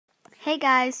Hey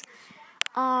guys,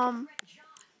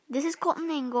 this is Colton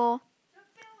Engel.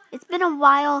 It's been a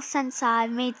while since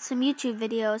I've made some YouTube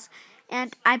videos,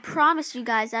 and I promised you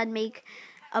guys I'd make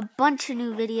a bunch of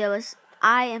new videos.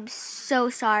 I am so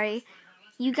sorry.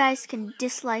 You guys can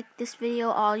dislike this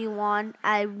video all you want.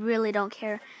 I really don't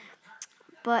care.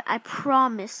 But I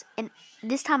promise, and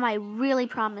this time I really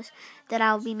promise, that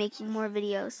I'll be making more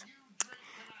videos.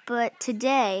 But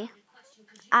today,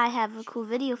 I have a cool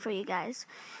video for you guys.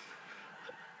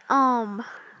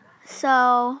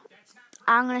 So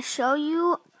I'm going to show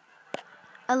you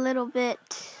a little bit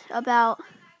about,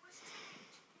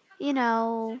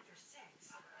 my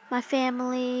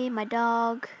family, my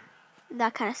dog,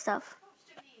 that kind of stuff.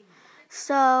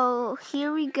 So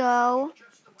here we go.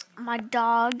 My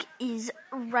dog is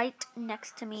right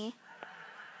next to me.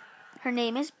 Her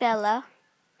name is Bella.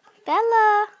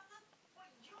 Bella!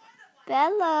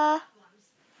 Bella!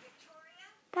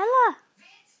 Bella!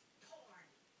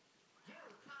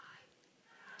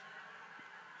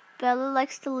 Bella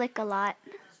likes to lick a lot.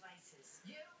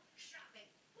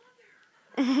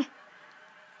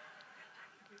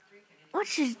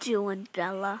 What you doing,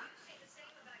 Bella?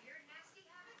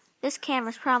 This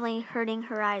camera's probably hurting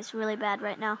her eyes really bad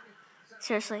right now.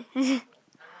 Seriously.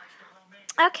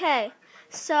 Okay,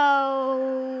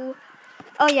 so...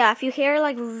 Oh yeah, if you hear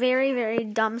like very, very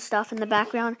dumb stuff in the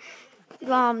background,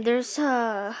 there's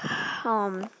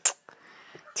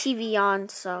TV on,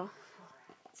 so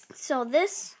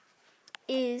this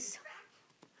is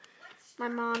my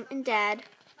mom and dad.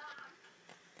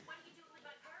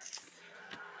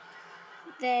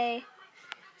 They've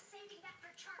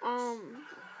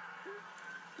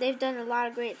done a lot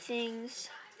of great things.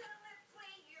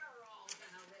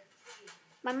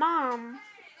 My mom,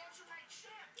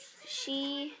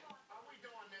 she's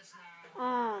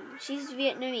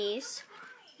Vietnamese,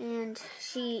 and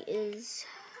she is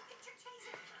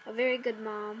a very good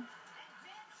mom.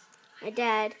 My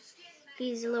dad,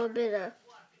 he's a little bit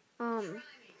of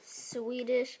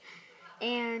Swedish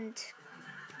and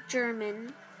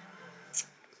German,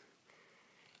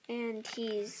 and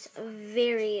he's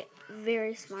very,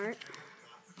 very smart.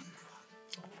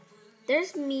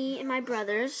 There's me and my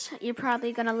brothers. You're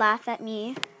probably gonna laugh at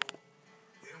me,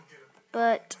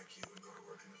 but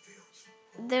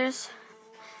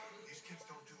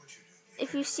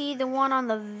if you see, the one on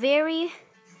the very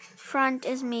front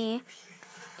is me.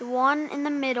 The one in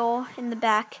the middle, in the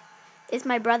back, is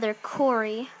my brother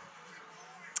Corey.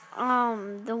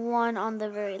 The one on the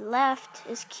very left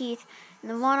is Keith,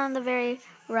 and the one on the very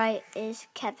right is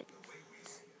Kevin.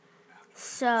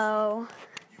 So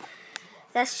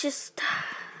that's just a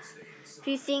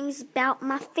few things about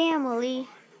my family.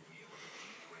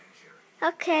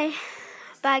 Okay,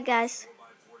 bye guys.